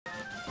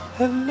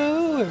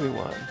Hello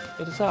everyone,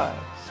 it is I,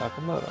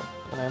 Sakamoto,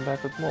 and I'm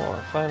back with more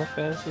Final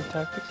Fantasy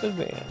Tactics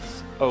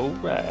Advance.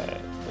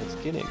 Alright, let's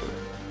get into it.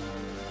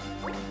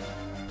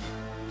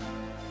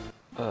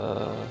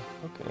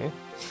 Okay.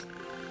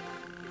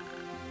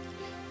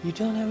 You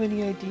don't have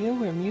any idea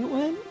where Mute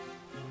went?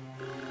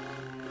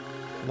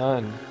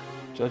 None.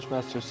 Judge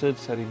Master Sid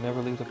said he'd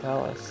never leave the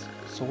palace,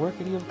 so where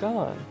could he have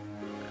gone?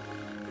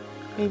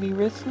 Maybe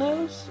Ritz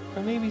knows?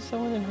 Or maybe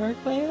someone in her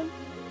clan?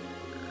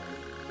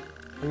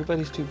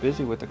 Everybody's too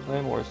busy with the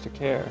clan wars to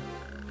care.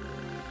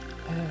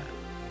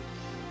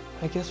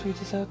 I guess we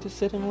just have to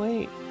sit and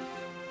wait.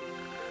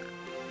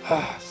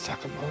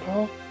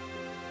 Sakamoto?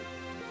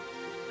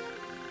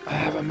 I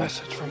have a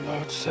message from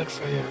Lord Sid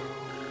for you.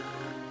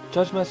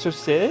 Judge Master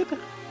Sid?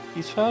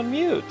 He's found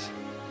Mute.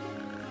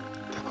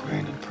 The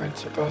Queen and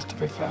Prince are both to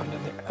be found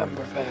in the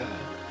Ambervale.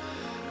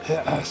 He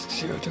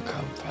asks you to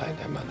come find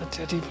him on the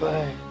Teddy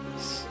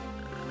Plains.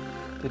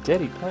 The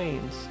Teddy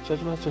Plains?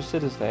 Judge Master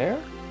Sid is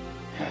there?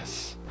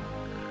 Yes.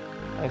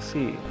 I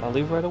see. I'll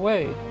leave right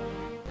away.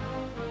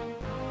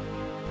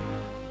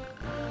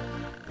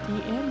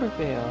 The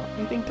Ambervale.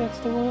 I think that's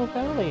the Royal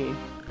Valley.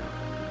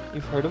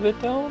 You've heard of it,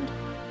 Don't?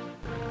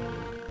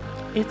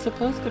 It's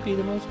supposed to be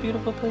the most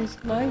beautiful place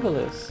in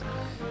Ivalis.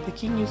 The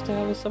king used to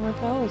have a summer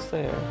palace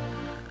there.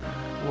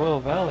 Royal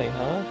Valley,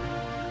 huh?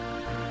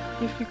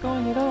 If you're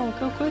going at all,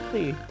 go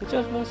quickly. The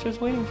Judge Master's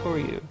waiting for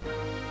you.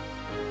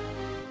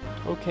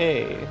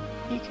 Okay.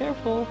 Be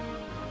careful.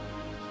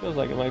 Feels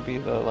like it might be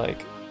the,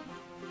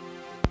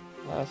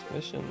 last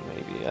mission,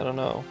 maybe. I don't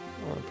know.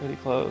 We're pretty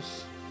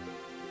close.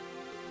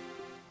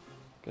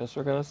 Guess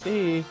we're gonna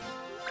see.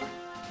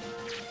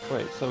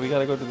 Wait, so we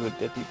gotta go to the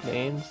Dippy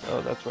Plains?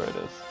 Oh, that's where it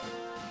is.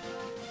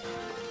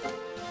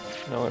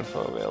 No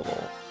info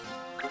available.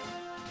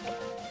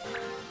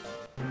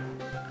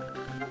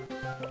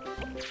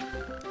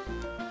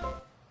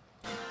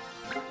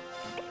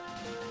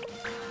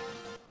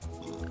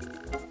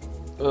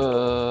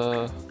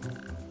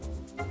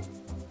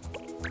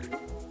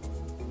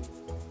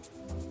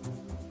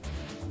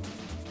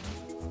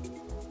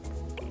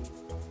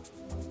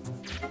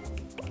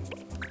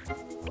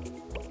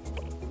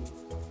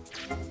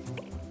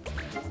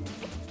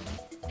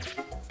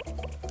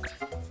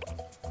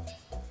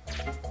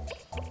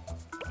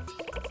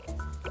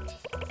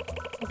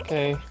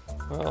 Okay,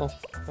 well,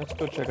 let's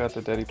go check out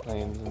the Dippy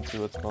Plains and see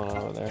what's going on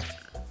over there.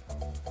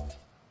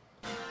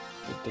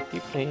 The Dippy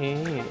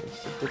Plains,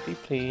 the Dippy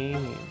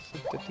Plains,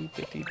 the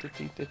Dippy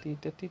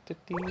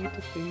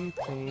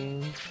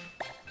Plains.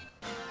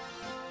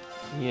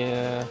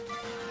 Yeah.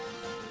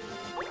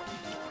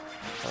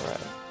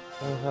 Alright.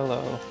 Oh,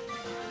 hello.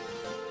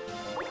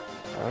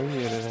 How are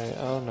you today?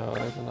 Oh no,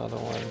 there's another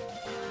one.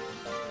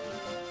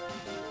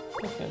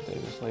 Why can't they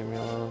just leave me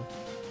alone?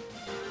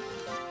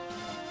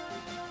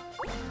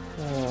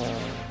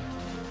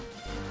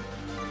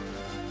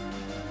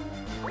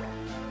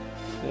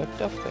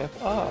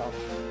 Flip off.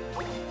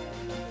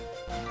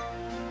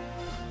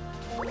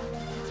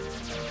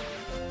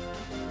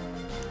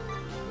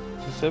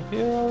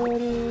 Disappear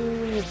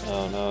already!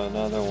 Oh no,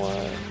 another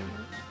one.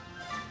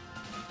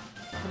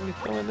 Let me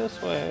coming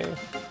this way.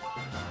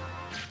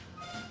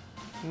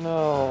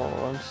 No,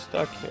 I'm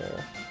stuck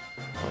here.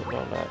 Oh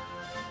no, not.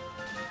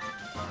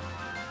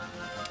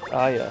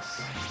 Ah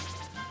yes.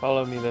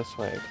 Follow me this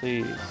way,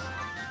 please.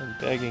 I'm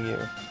begging you.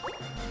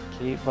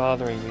 Keep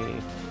bothering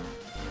me.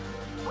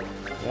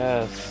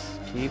 Yes,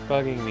 keep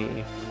bugging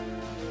me.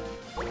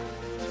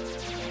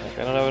 Like,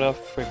 I don't have enough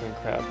freaking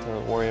crap to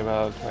worry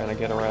about trying to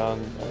get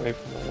around away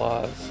from the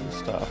laws and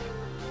stuff.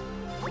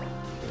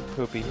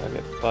 Poopy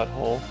nugget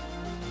butthole.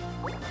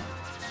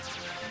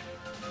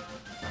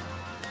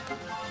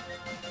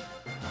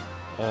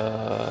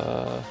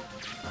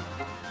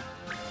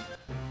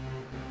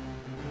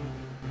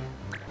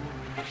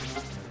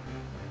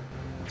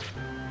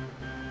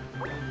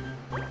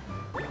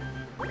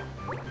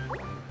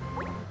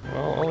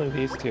 Well, only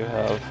these two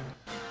have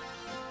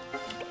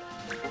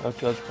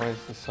judge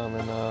points to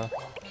summon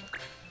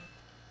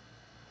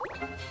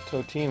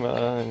Totima,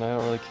 and I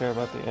don't really care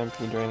about the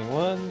MP draining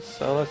ones,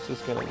 so let's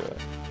just get into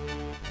it.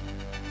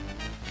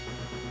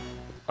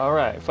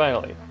 Alright,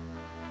 finally.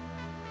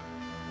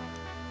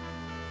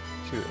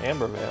 To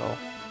Ambervale.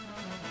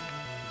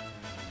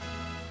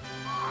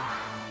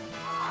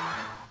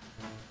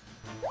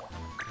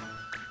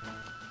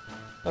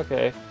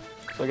 Okay,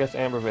 so I guess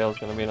Ambervale is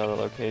going to be another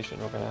location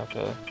we're going to have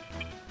to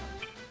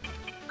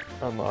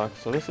unlock.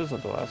 So this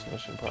isn't the last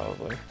mission,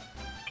 probably.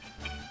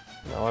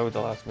 No, why would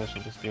the last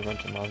mission just be a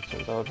bunch of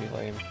monsters? That would be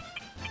lame.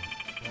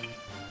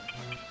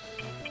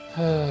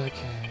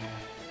 Okay.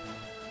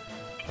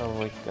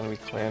 Probably going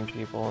to be clan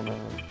people, and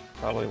then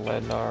probably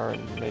Lednar,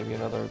 and maybe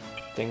another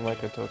thing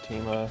like a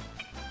Totima.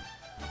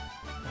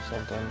 Or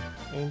something.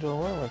 Angel,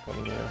 where am I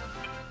putting you?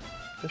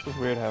 This is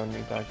weird having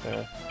me back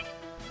there.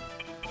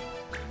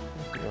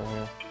 Let's go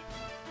here.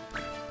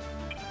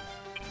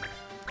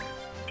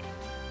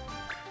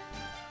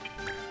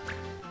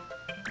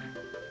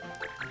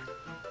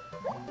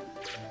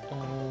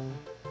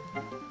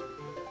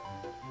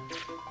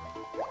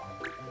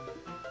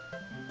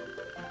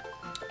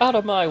 Out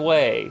of my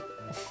way!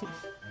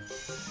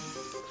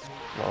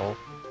 Lol.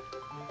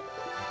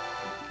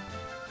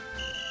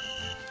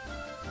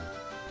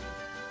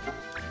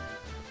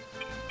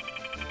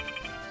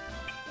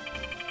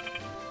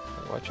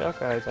 Watch out,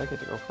 guys, I get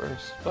to go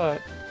first,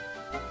 but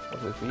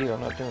luckily for you,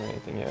 I'm not doing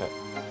anything yet.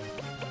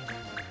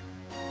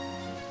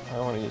 I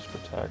want to use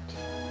Protect.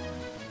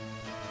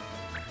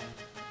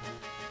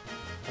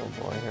 Oh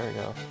boy, here we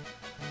go.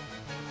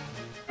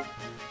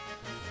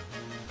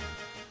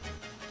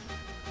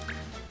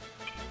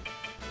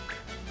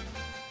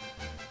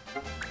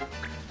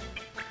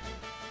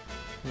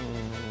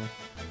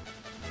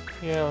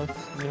 Yeah, let's,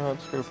 you know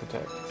what, screw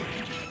Protect.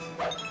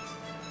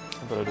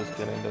 I better just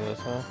get into this,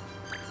 huh?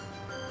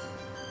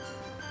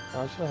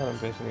 Oh, I should have had him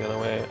facing the other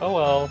way. Oh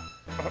well.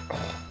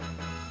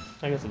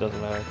 I guess it doesn't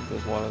matter. I think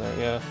there's water there.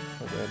 Yeah,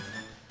 we're good.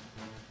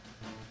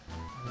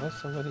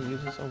 Unless somebody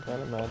uses some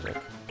kind of magic.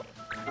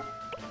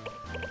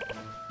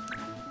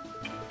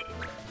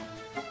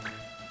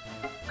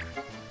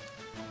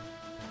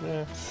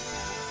 Yeah.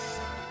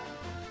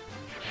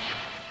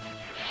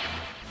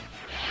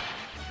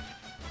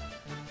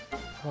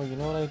 Oh, you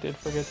know what I did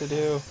forget to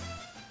do?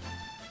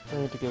 I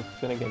need to give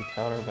Finnegan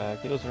counter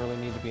back. He doesn't really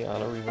need to be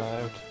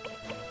auto-revived.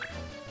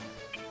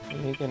 I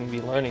mean, he can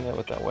be learning it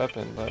with that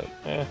weapon, but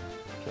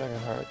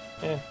Dragonheart,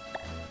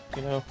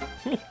 you know.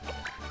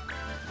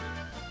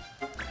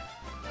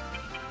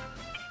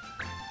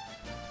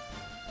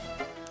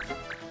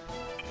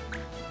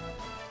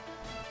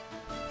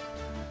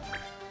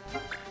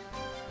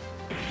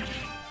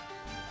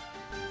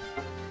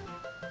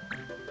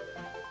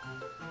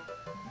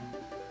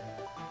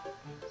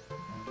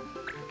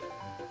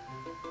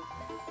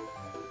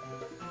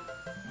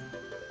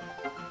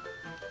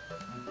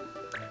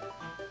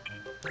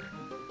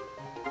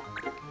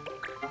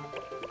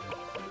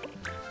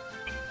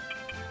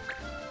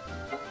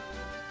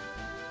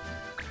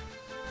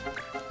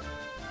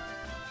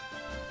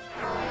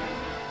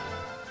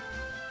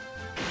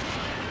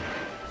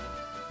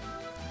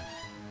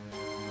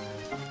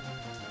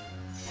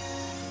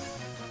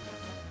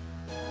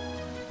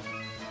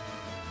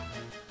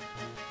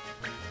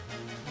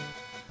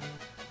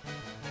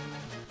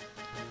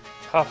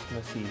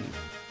 Toughness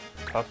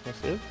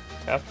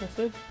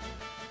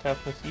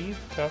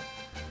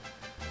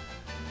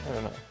I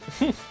don't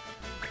know.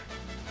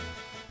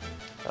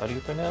 How do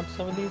you pronounce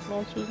some of these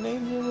monsters'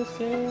 names in this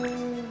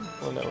game?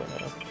 We'll never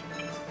know.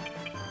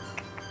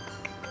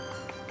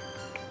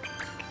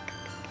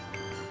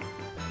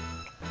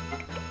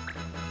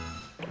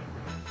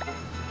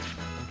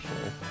 I'm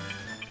sure.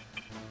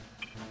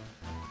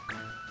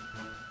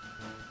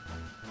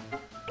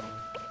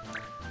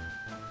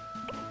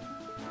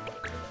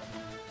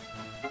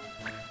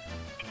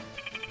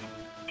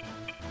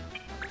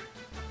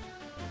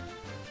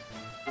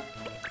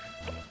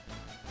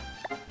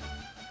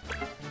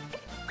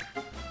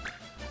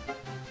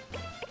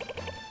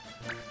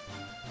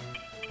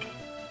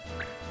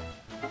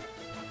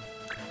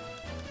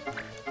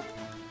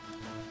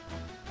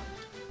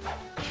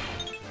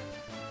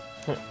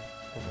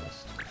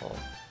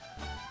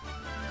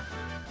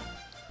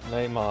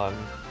 Lemon.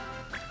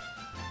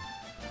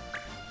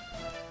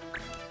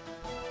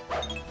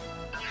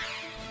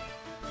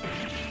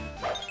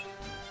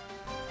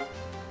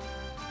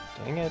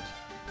 Dang it.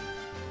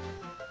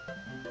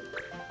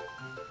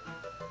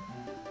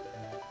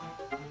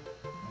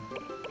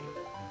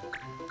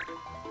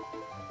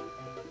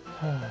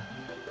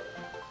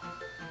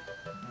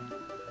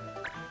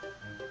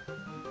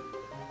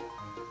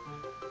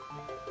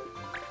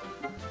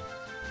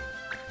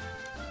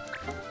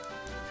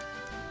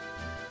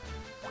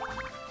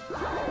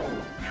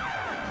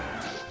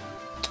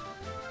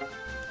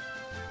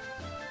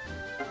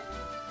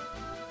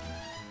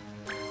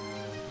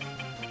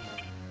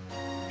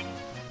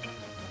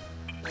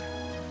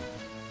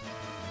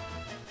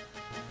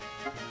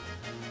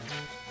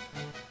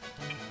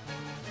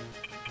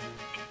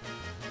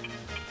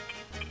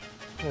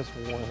 He has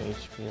 1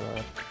 HP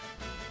left.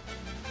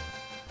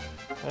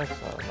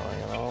 That's not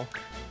annoying at all.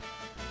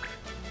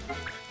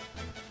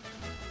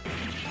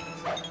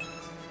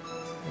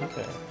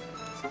 Okay.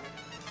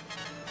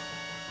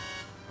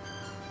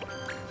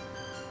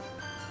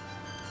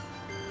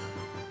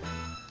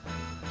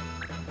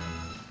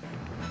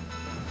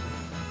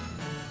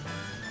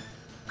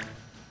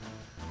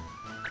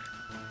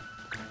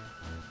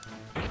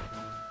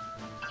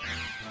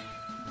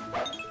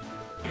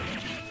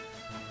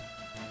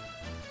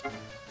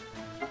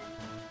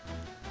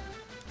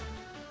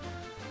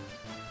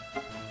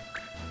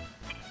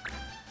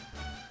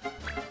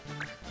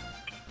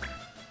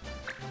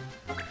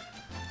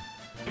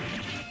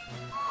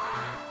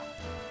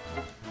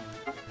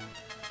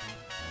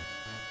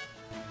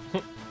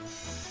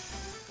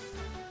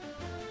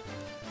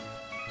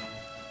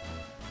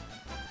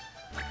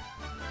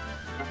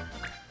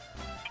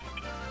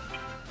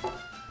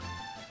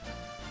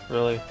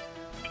 Really?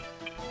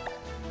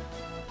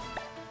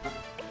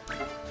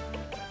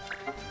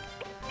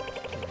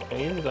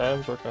 Any of these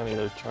items work on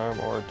either Charm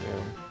or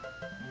Doom.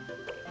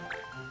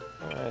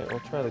 Alright, we'll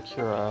try the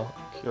cure-all.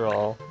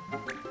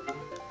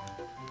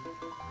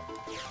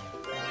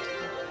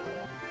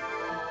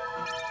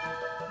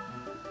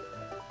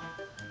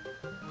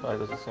 Probably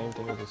does the same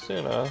thing as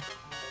Asuna.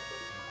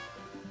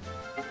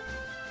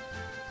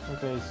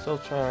 Okay, he's still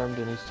charmed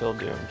and he's still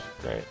doomed.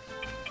 Great.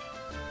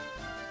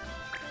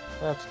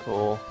 That's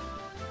cool.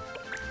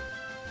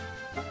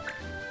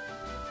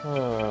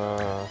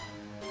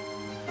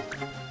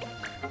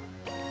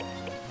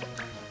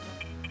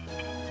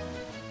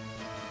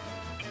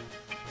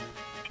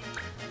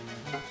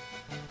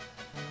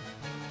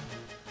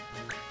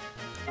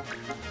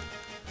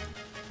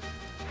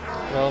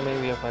 Well,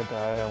 maybe if I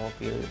die, I won't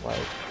be like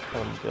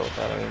having to deal with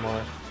that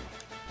anymore.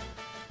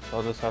 So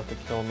I'll just have to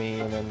kill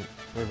me and then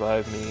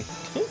revive me.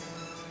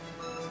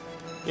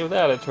 Give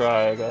that a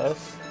try, I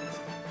guess.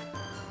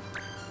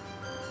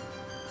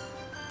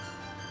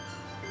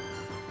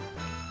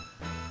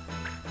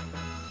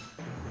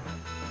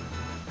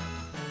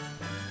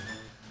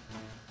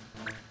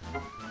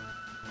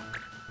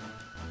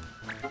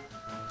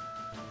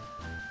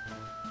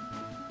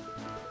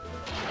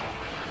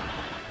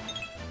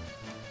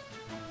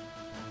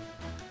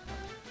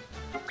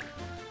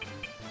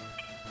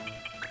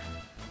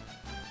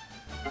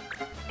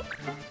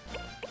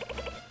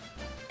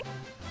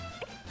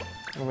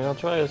 I mean, I'll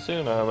try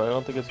Asuna, but I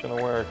don't think it's gonna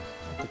work.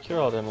 If the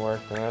cure-all didn't work,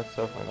 then that's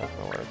definitely not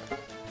gonna work.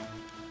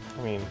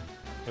 I mean,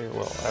 maybe it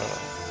will, I don't know.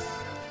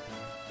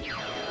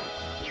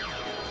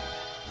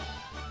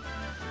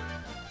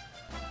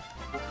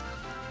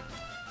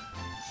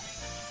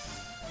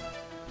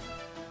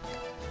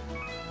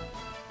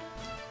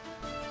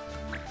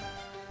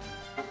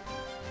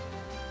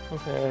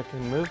 Okay, I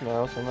can move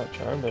now, so I'm not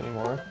charmed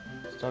anymore.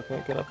 Still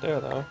can't get up there,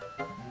 though.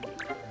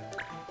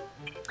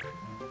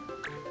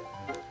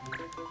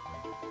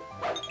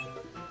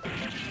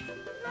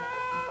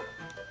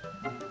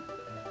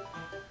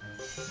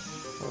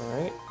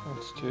 Alright,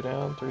 that's 2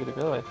 down, 3 to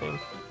go, I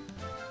think.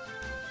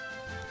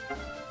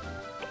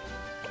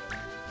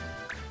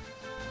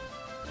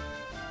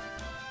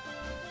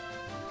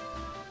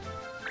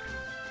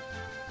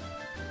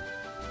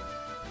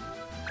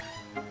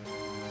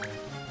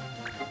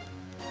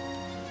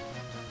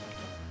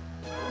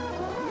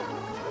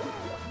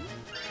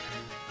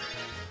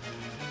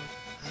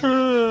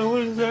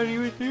 What does that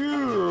even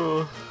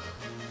do?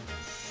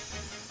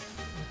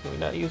 Can we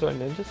not use our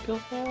ninja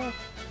skills now?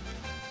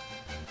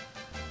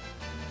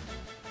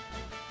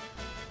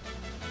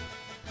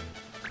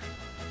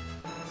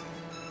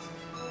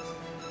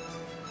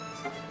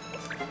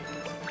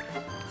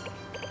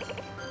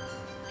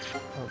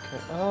 Okay.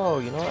 Oh,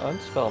 you know what?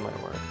 Unspell might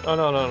work. Oh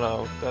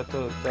no.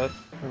 That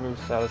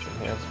removes status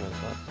enhancements,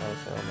 not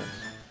status ailments.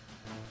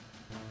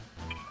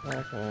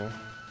 Okay.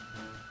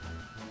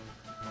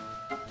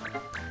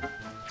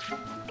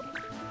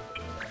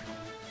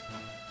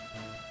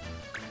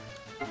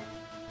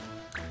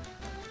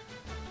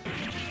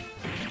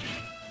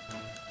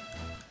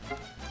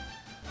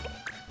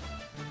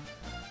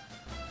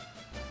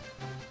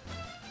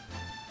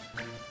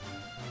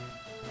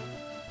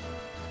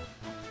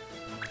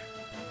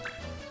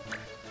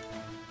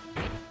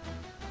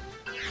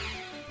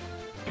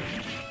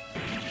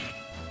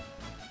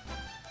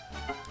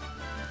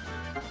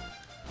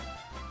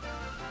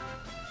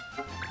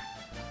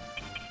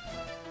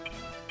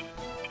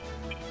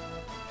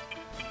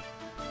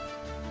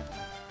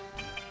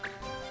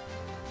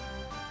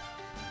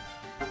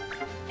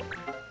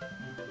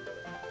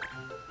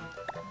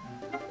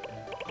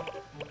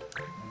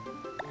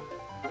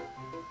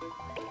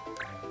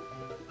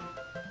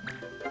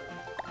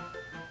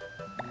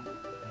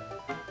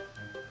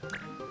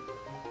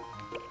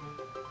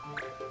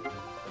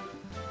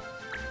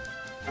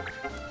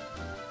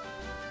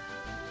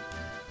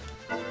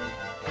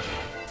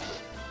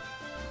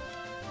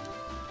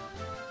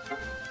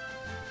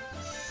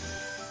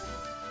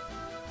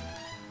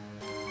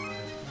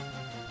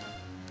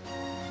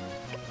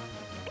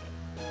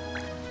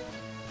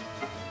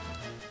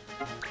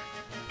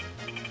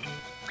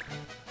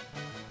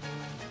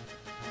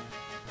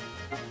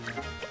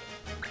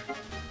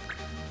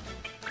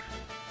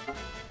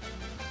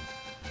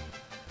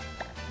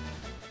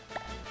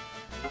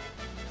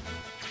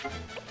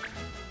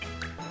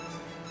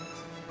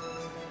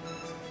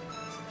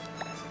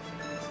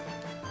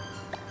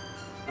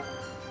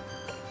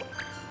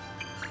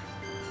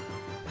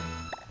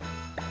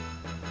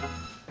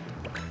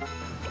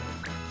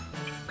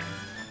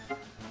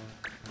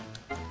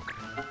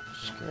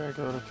 Here I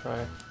go to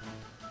try.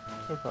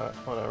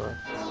 Whatever.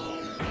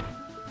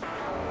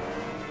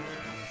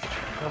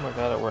 Oh my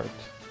god, it worked.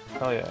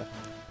 Hell yeah.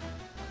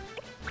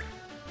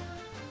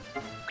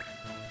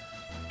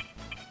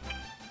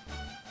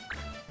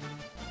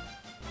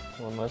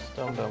 One less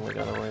dum-dum we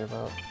gotta worry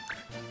about.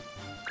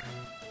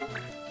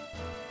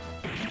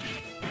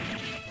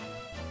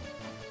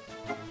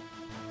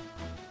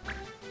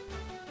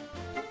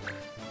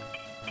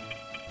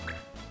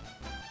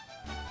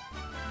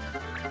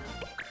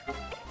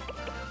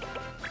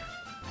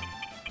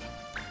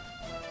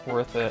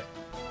 Worth it.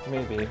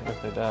 Maybe,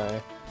 if they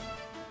die.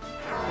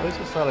 At least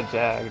it's not a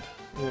jagged.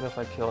 Even if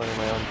I kill any of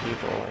my own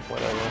people, like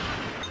whatever.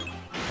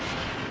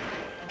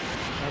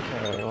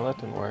 Okay, well that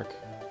didn't work.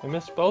 I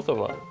missed both of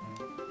them.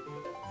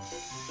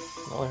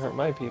 It only hurt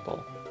my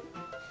people.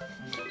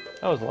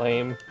 That was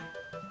lame.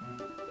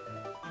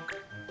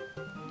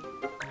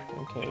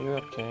 Okay, you're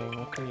up, King.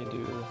 What can you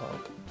do to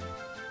help?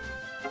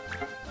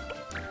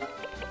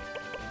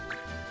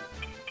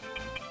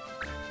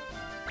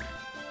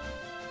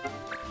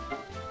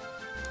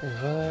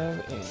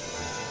 Revive Amy.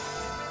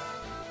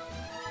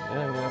 Yeah,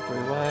 I'm gonna have to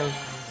revive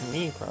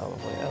me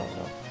probably, I don't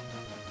know.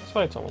 This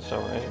fight's almost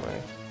over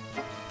anyway.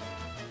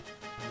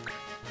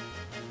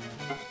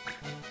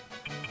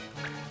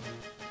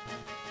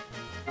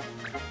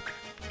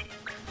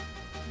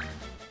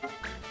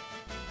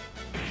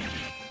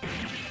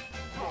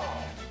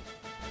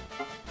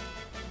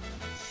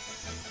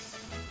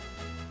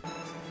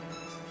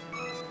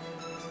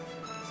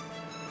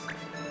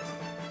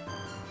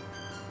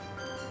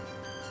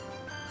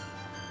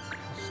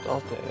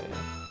 Stealthy.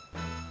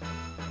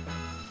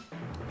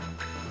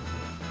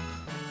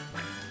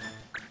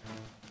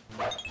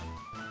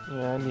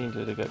 Yeah, I need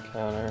you to get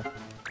counter.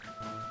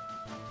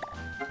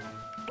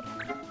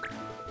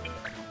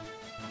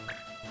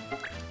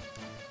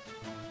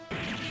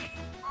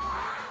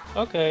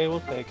 Okay, we'll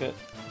take it.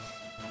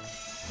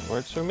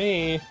 Works for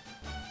me.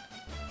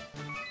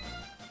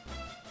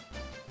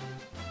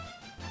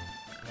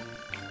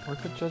 Where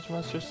could Judge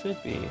Master Sid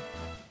be?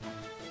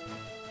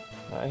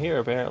 Not here,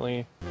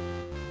 apparently.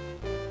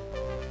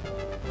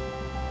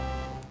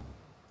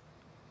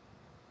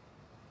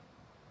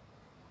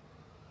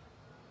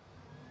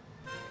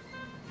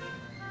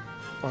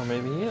 Or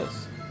maybe he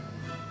is.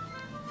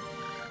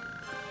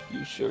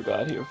 You sure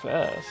got here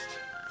fast.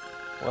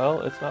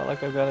 Well, it's not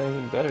like I've got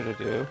anything better to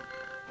do.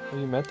 Have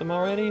you met them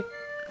already?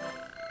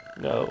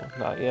 No,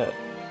 not yet.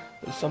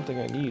 There's something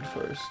I need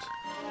first.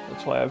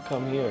 That's why I've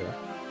come here.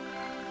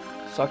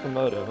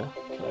 Sakamoto,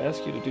 can I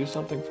ask you to do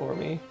something for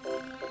me?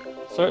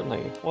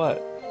 Certainly.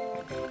 What?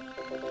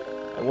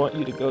 I want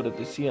you to go to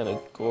the Sienna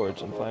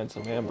Gorge and find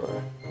some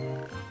amber.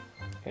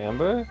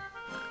 Amber?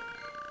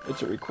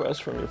 It's a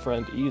request from your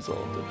friend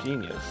Easel, the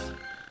genius.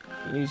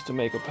 He needs to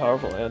make a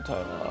powerful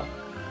anti-law.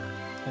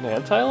 An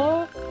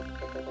anti-law?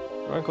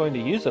 You aren't going to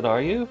use it,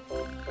 are you?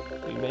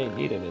 You may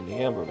need it in the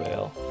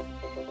Ambervale.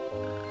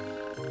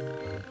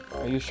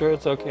 Are you sure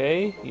it's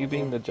okay, you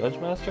being the Judge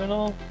Master and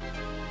all?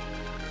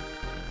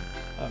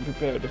 I'm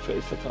prepared to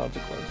face the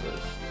consequences.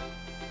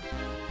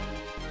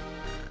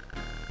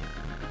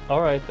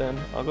 Alright then,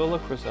 I'll go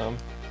look for some.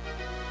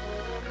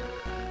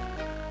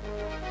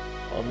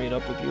 I'll meet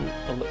up with you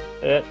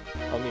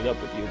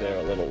there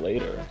a little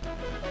later.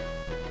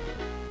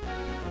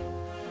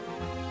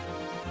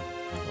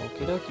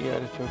 Okie dokie,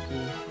 artichoke.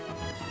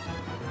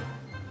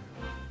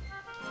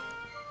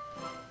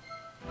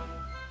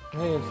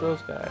 Hey, it's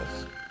those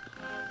guys.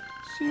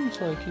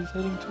 Seems like he's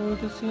heading toward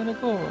the Sienna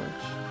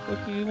Gorge.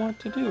 What do you want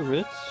to do,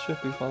 Ritz?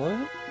 Should we follow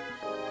him?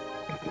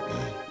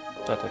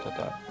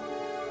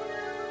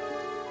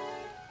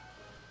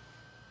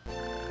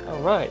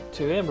 Alright,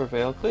 to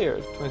Ambervale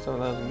cleared.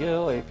 27,000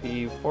 gil,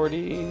 AP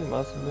 40,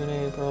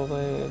 Masamune, Pearl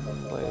Blade,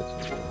 and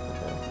Blades.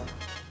 Okay.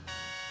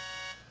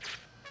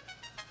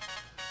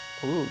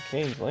 Ooh,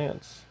 Kane's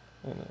Lance.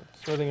 And it's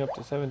splitting up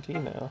to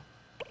 17 now.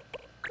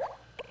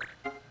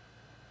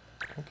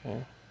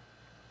 Okay.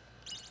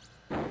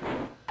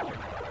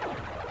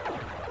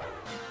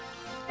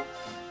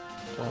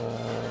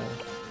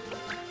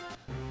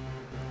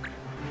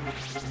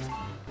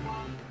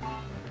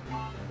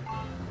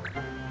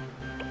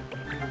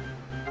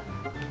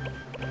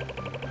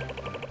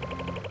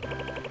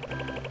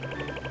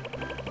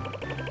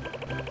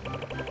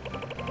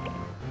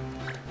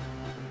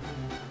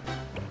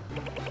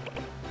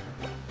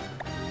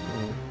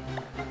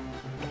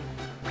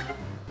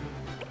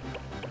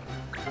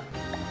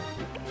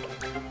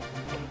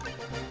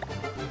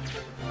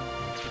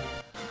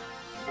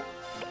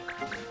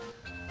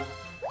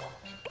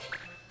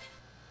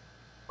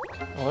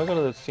 I want to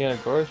go to the Sienna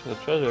Gorge for the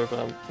treasure, but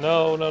I'm...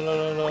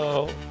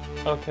 No.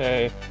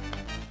 Okay.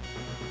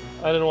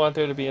 I didn't want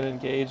there to be an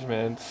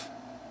engagement.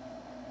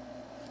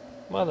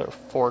 Mother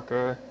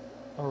forker.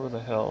 Over the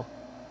hill.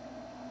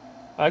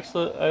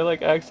 Actually, I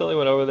accidentally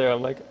went over there.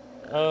 I'm like,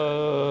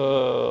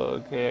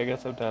 oh, okay, I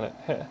guess I've done it.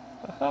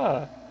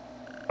 Haha.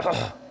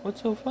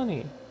 What's so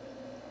funny?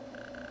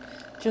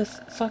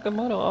 Just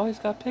Sakamoto always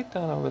got picked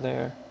on over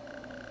there.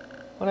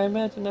 When I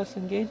imagined us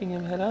engaging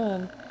him head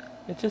on,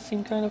 it just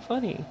seemed kind of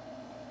funny.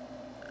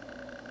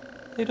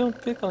 They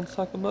don't pick on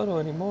Sakamoto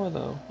anymore,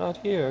 though. Not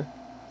here.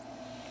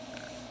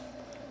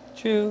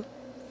 True.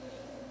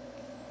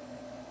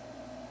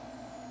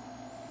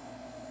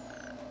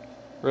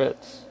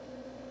 Ritz.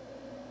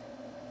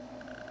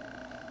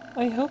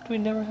 I hoped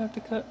we'd never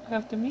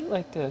have to meet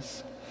like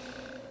this.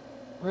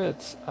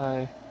 Ritz,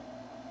 I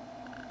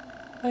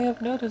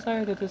have no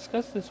desire to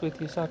discuss this with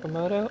you,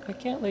 Sakamoto. I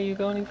can't let you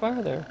go any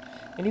farther.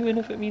 And even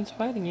if it means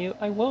fighting you,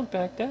 I won't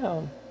back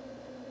down.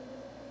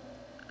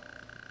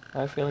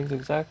 My feelings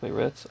exactly,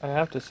 Ritz. I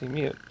have to see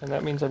Mute, and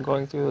that means I'm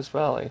going through this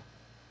valley.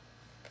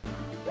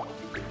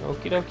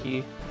 Okie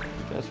dokie.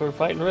 Guess we're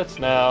fighting Ritz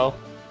now.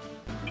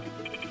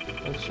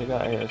 What's she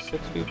got here?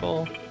 6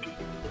 people?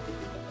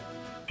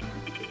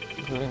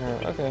 Including her.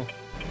 Okay.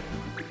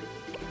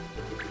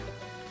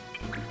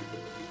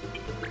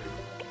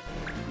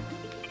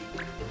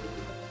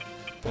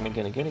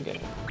 Again.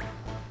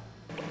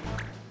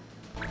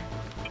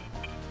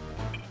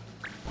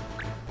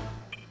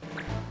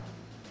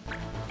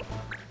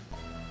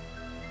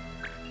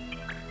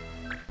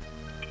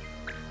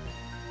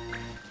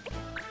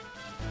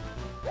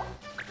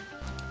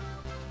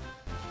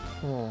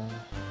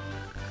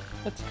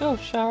 Let's go,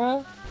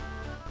 Shara.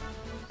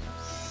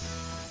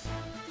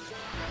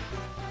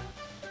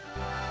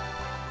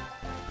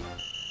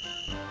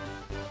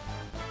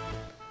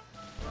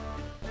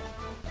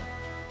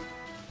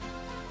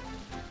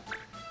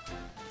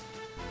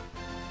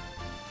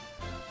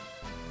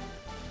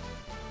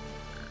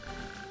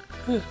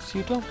 Ritz,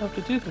 you don't have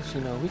to do this,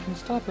 you know. We can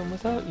stop him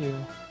without you.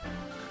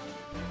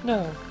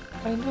 No,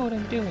 I know what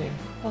I'm doing.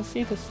 I'll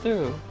see this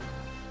through.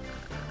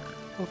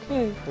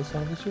 Okay, as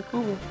long as you're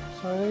cool.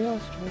 Sorry I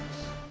asked,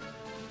 Ritz.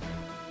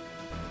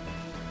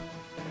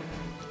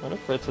 What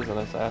if Ritz is an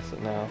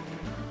assassin now?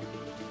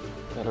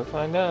 Better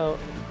find out.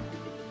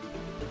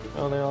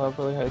 Oh, they all have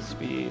really high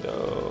speed.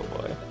 Oh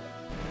boy.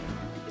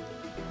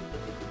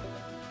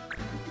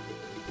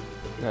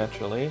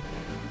 Naturally.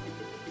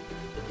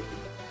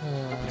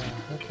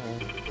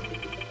 Okay.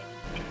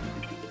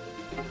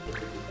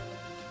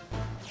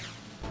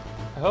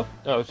 I hope...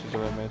 Oh, she's a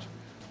red mage.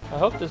 I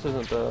hope this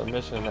isn't the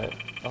mission that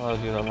allows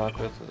you to unlock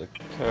Ritz as a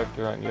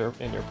character on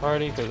in your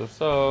party, because if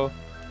so,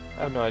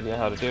 I have no idea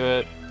how to do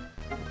it.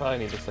 You probably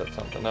need to set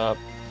something up,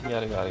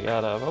 yada yada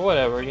yada, but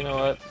whatever, you know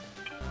what?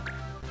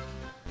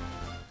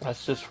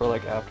 That's just for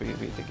like after you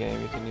beat the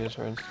game, you can use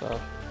her and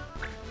stuff.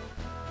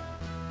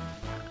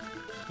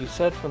 You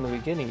said from the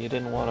beginning you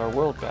didn't want our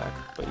world back,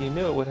 but you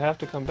knew it would have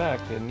to come back,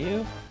 didn't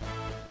you?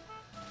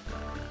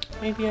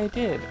 Maybe I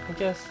did. I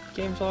guess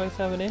games always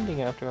have an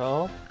ending after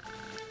all.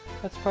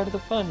 That's part of the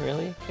fun,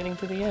 really, getting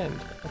to the end.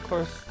 Of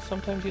course,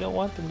 sometimes you don't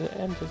want them to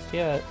end just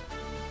yet.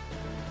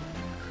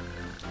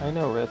 I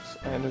know, Ritz.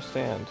 I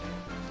understand.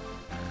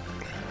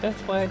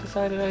 That's why I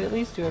decided I'd at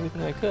least do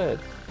everything I could.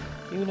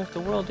 Even if the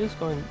world is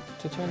going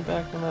to turn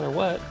back no matter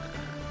what,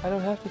 I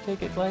don't have to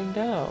take it lying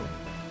down.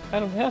 I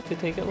don't have to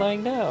take it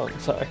lying down.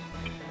 Sorry.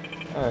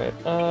 Alright,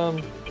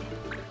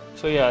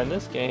 so yeah, in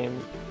this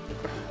game,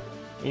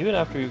 even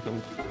after you've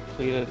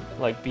completed,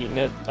 like, beaten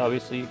it,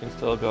 obviously you can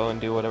still go and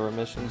do whatever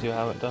missions you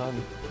haven't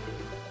done,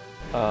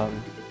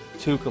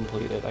 to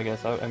complete it, I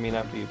guess. I mean,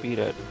 after you beat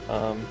it.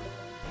 And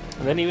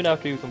then even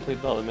after you've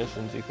completed all the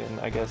missions, you can,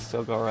 I guess,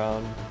 still go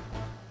around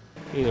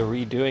either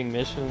redoing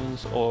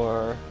missions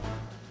or,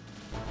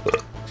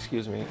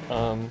 excuse me,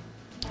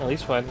 at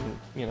least finding,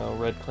 you know,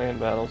 red clan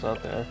battles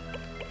out there.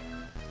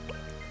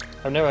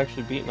 I've never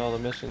actually beaten all the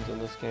missions in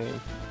this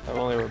game. I've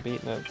only ever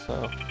beaten it,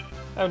 so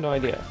I have no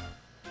idea.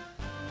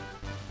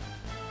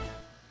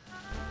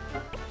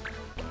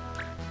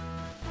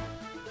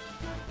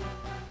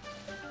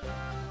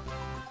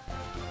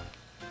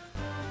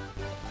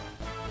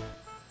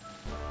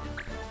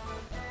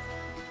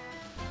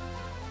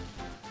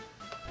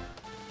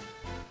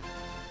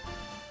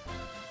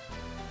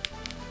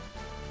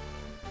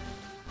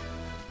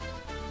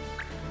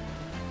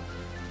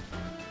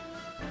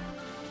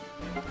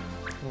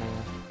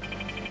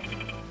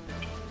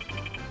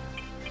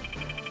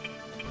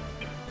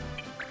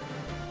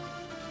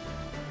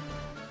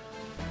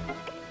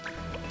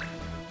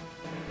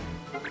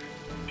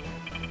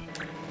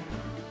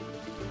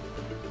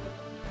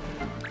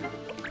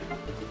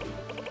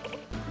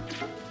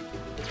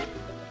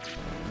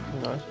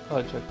 I should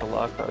probably check the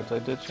lock cards. I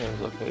did change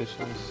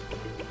locations.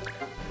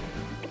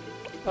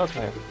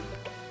 Okay.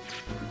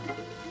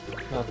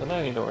 Nothing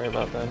I need to worry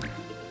about then.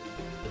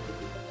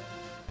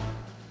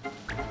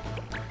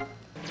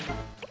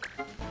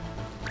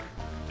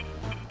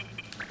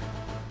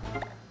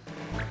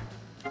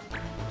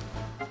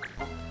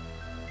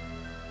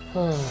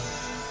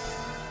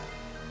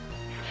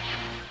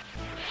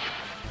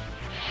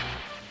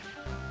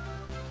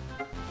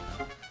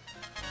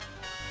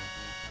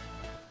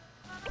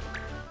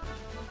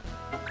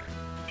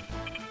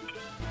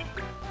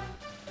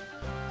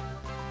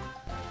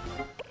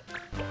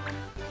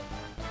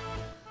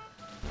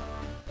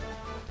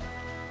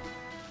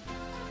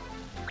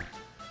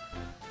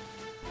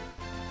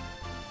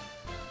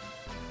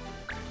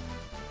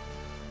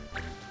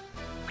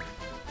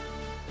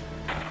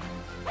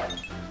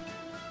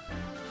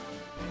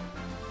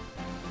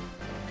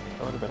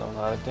 That would have been a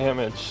lot of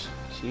damage.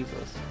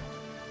 Jesus.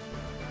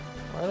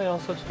 Why are they all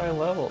such high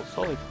levels?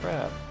 Holy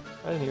crap.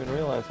 I didn't even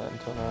realize that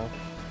until now.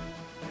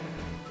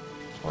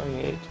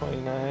 28,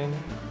 29.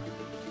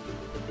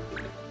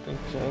 I think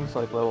Jang's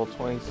like level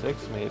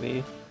 26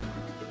 maybe.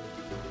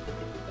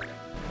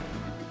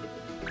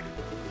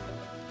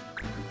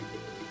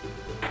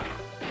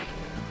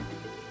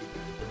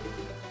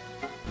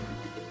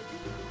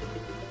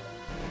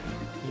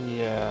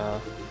 Yeah,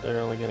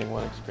 they're only getting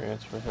 1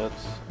 experience for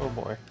hits. Oh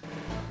boy.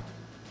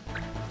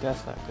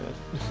 That's not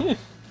good.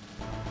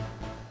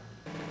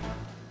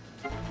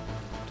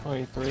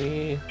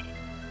 23,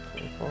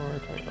 24,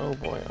 20, oh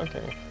boy,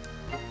 okay.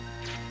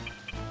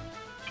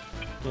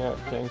 Yeah,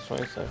 James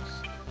 26.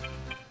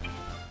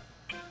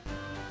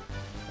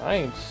 I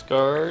ain't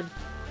scared.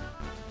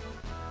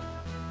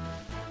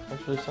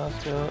 Actually,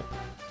 Sasuke,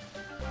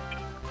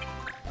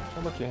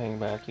 how about you hang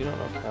back? You don't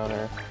know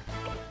counter.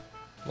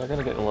 They're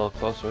gonna get a little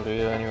closer to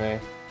you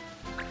anyway.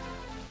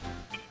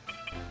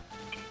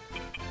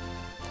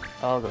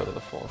 I'll go to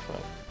the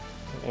forefront.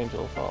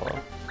 Angel will follow.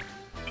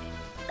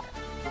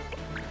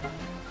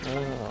 No,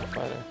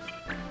 fighter.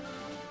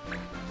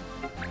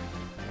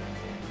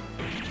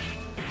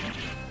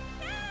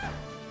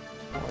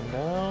 One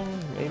down,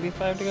 maybe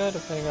 5 to go,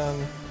 depending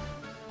on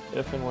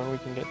if and when we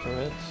can get to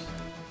Ritz.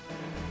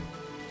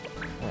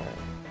 Alright.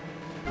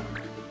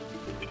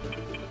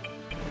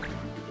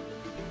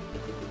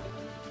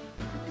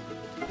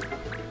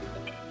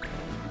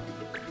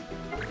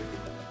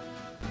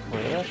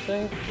 What did I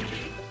say?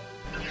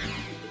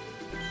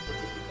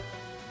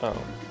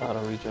 Oh,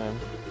 auto regen,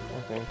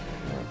 I think.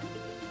 Yeah.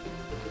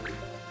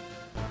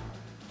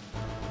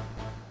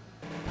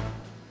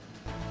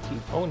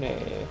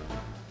 Tifone.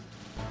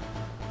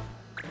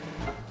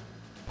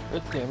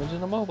 Earth damage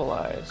and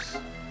immobilize.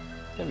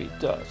 Heavy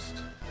dust.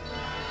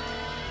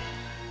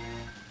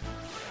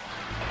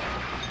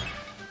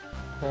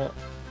 Yeah.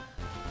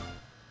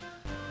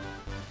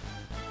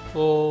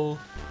 Full.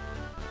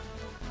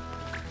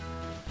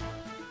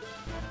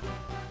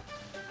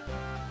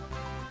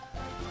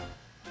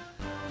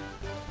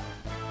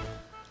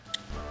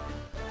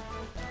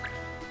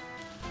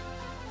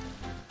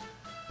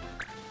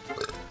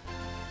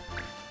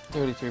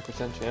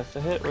 %33 chance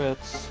to hit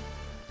Ritz.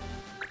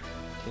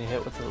 Can you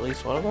hit with at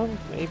least one of them?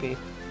 Maybe.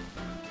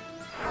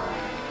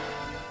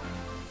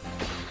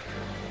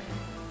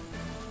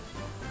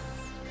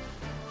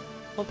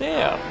 Well,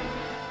 damn.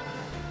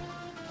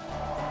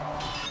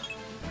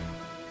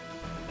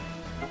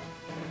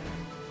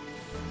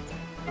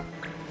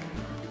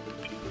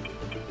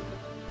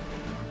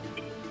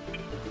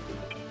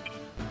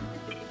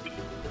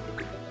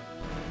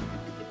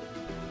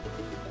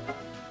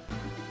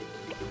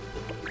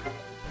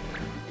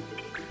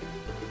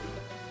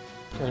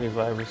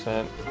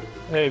 %.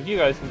 Hey, if you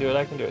guys can do it,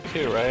 I can do it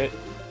too, right?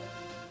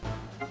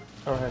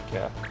 Oh, heck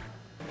yeah.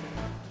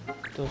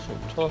 That's what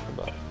I'm talking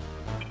about.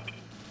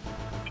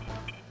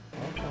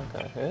 Oh, I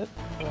got hit?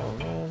 Oh,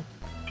 man.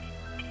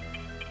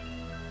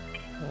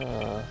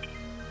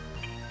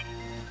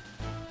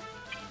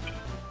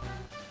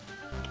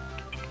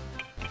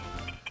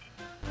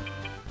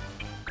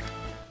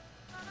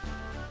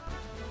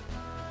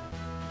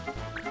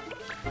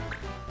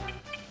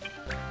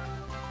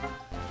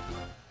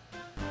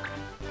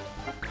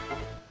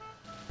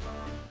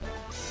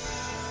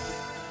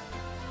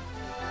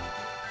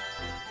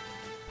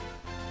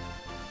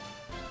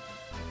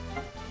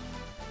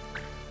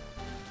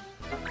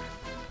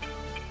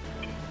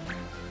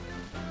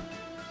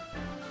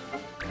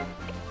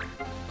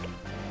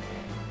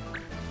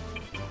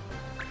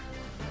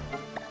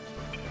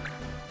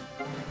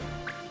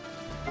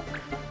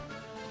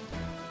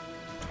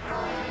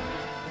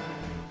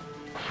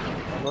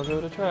 I'll give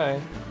it a try.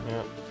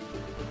 Yep.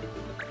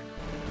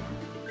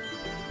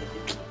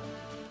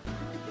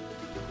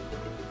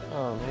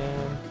 Oh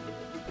man.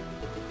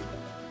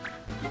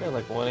 She had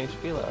like 1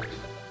 HP left.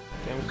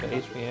 Damage to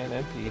HP and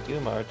MP.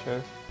 Doom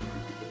Archer.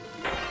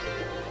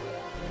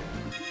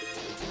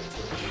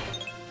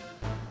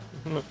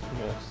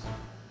 Yes.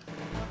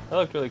 That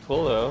looked really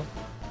cool though.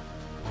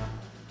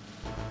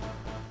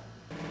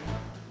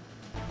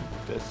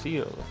 The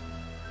seal.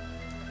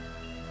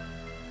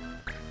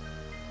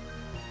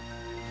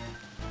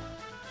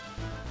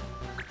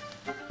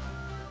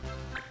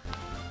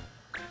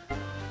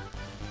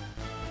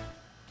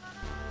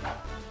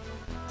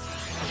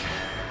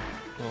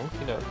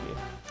 Okie dokie.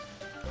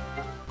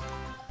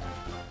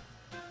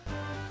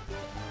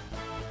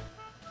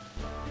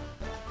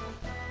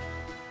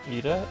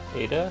 Ada?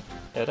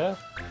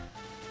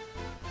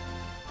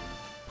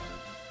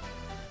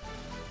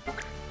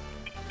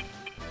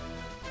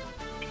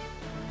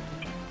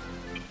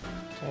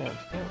 Damn,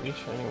 she can't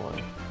reach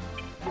anyone.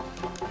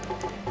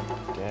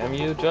 Damn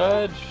you,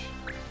 Judge!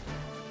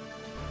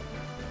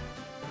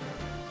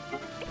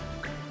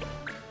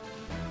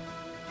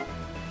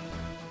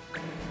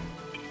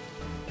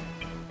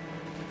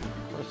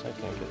 Of course I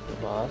can't get the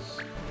boss.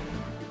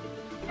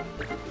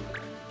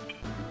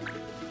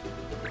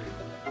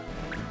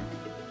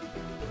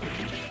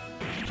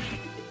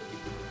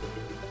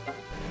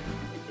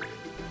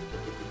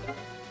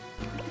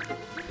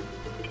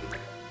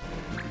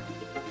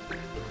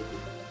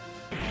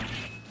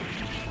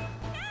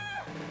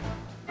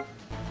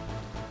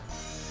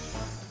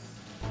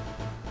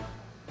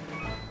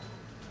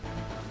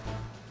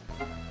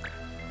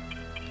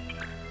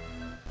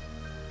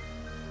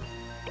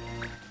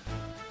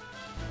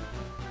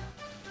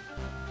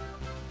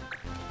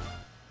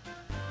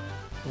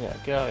 Yeah,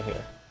 get out of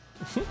here.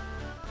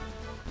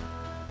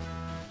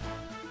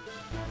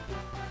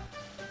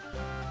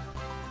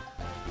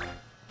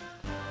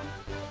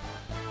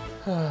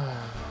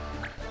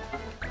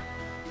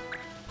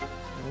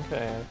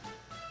 Okay.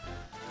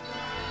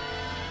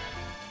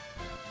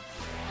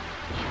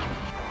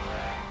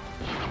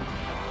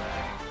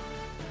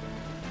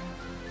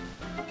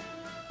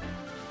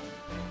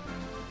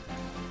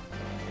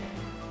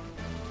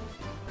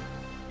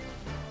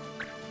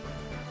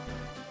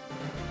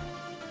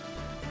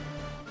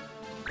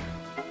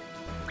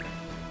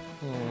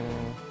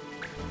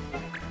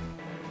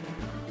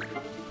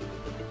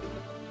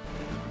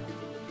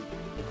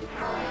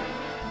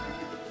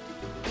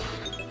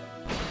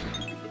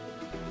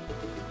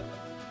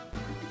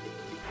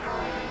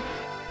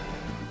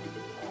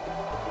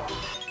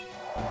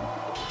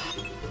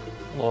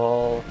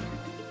 Lol.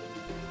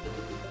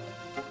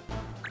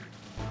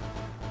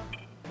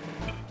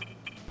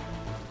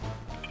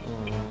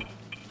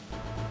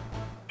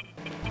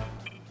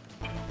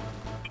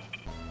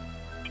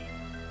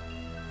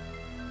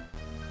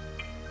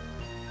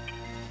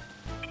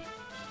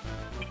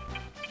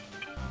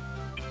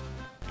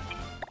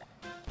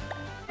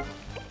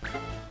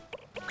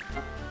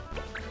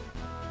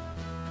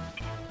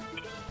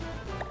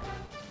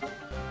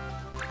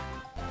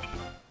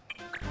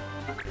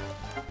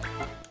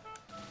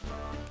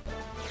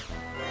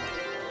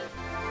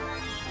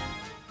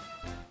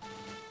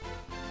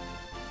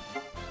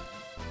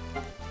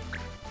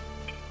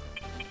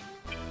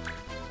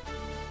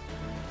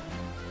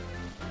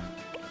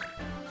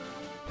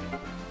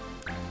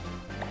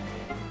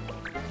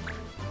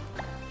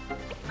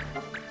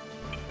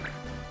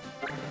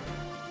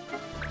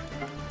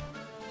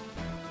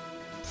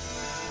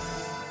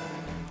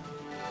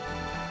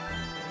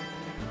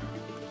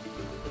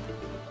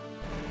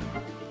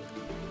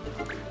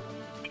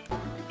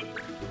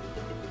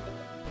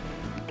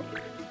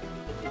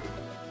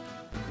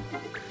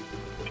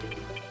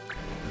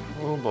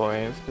 Oh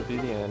boy, this could be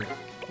the end.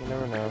 You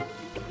never know.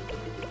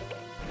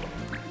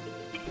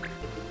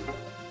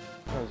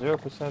 Oh, 0%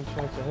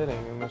 chance of hitting,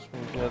 and this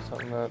means you have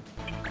something that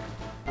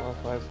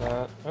modifies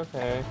that.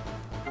 Okay.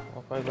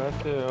 Modifies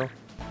that too.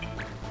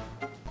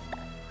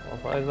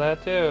 Modifies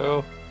that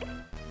too.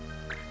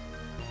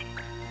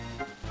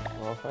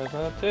 Modifies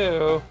that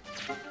too.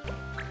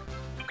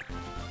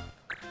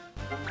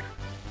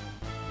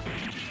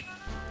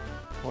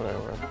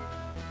 Whatever.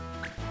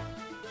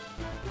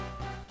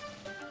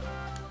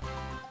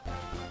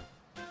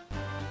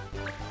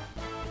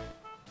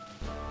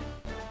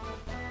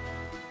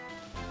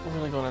 We're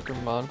really going after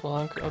Mont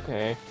Blanc?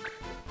 Okay.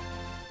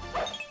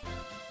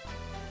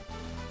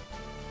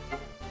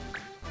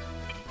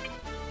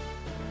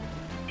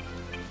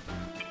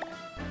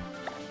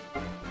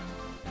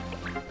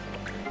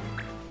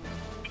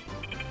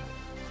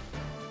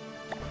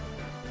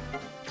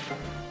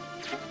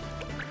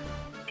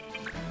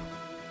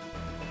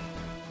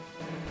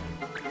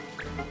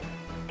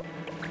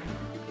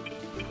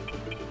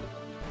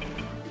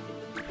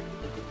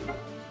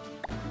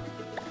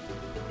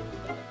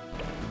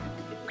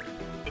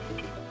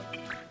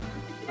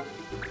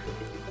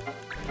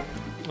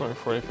 Or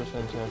 40%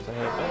 chance to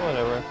hit, but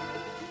whatever.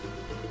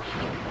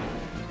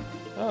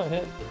 Oh, it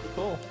hit.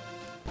 Cool.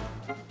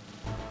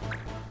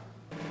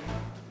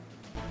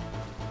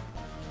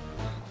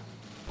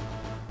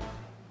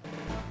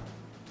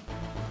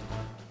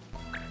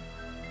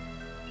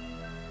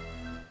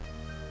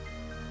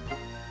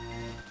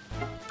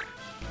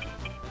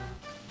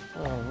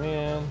 Oh,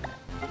 man.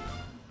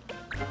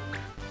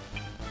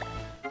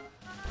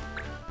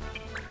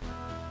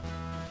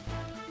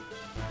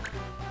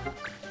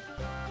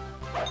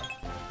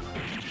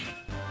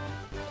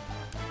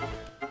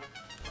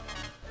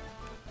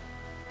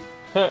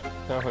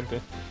 That one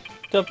did.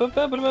 Jump up,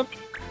 up, up, up.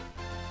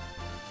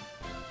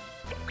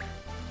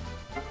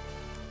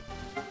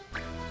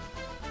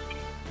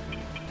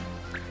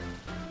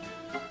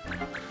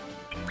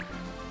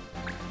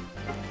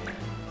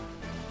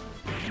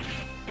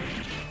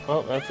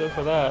 Oh, that's it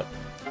for that.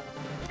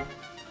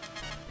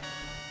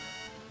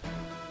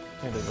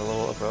 Ended a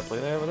little abruptly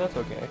there, but that's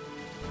okay.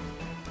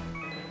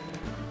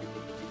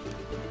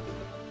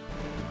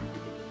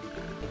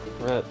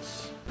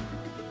 Ritz.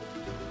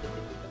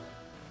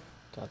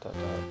 Dot, dot,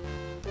 dot.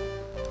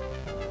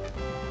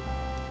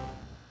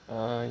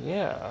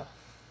 Yeah.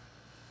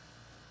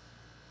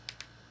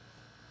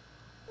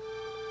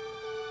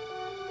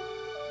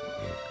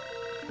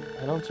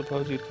 I don't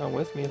suppose you'd come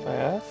with me if I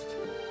asked?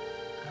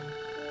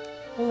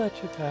 I'll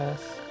let you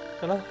pass,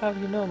 but I'll have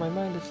you know my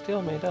mind is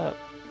still made up.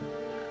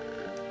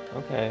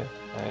 Okay,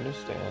 I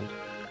understand.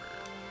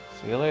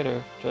 See you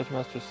later. Judge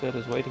Master Sid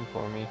is waiting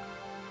for me.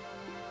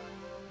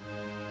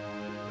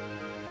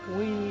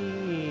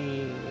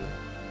 Whee!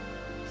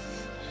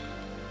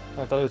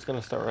 I thought he was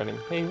gonna start writing.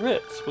 Hey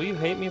Ritz, will you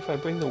hate me if I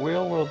bring the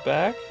real world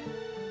back?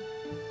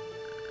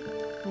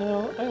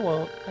 No, I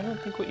won't. I don't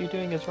think what you're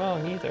doing is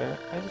wrong either.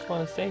 I just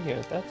want to stay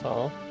here, that's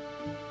all.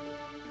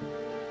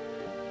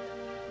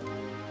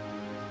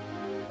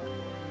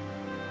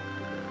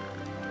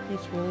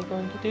 He's really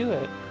going to do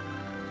it.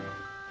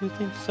 You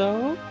think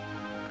so?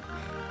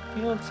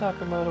 The old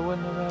Sakamoto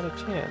wouldn't have had a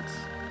chance.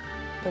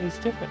 But he's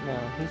different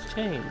now. He's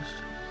changed.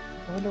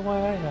 I wonder why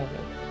I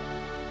haven't.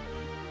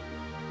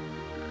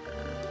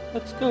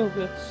 Let's go,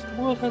 Bits.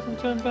 The world hasn't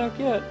turned back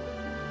yet.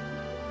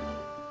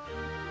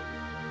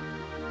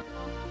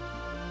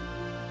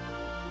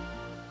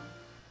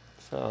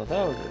 So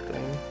that was the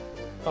thing.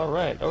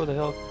 Alright, over the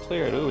hill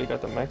cleared. Ooh, we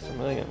got the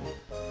Maximilian.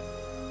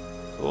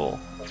 Cool.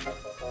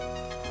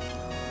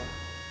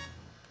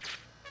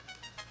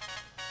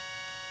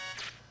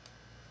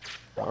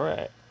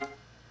 Alright.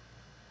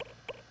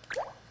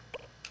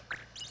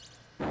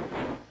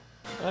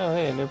 Oh,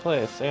 hey, a new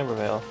place,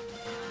 Ambervale.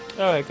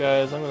 Alright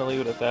guys, I'm gonna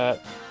leave it at that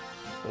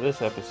for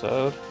this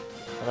episode,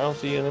 and I'll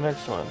see you in the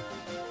next one.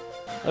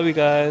 Love you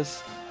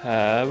guys.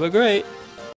 Have a great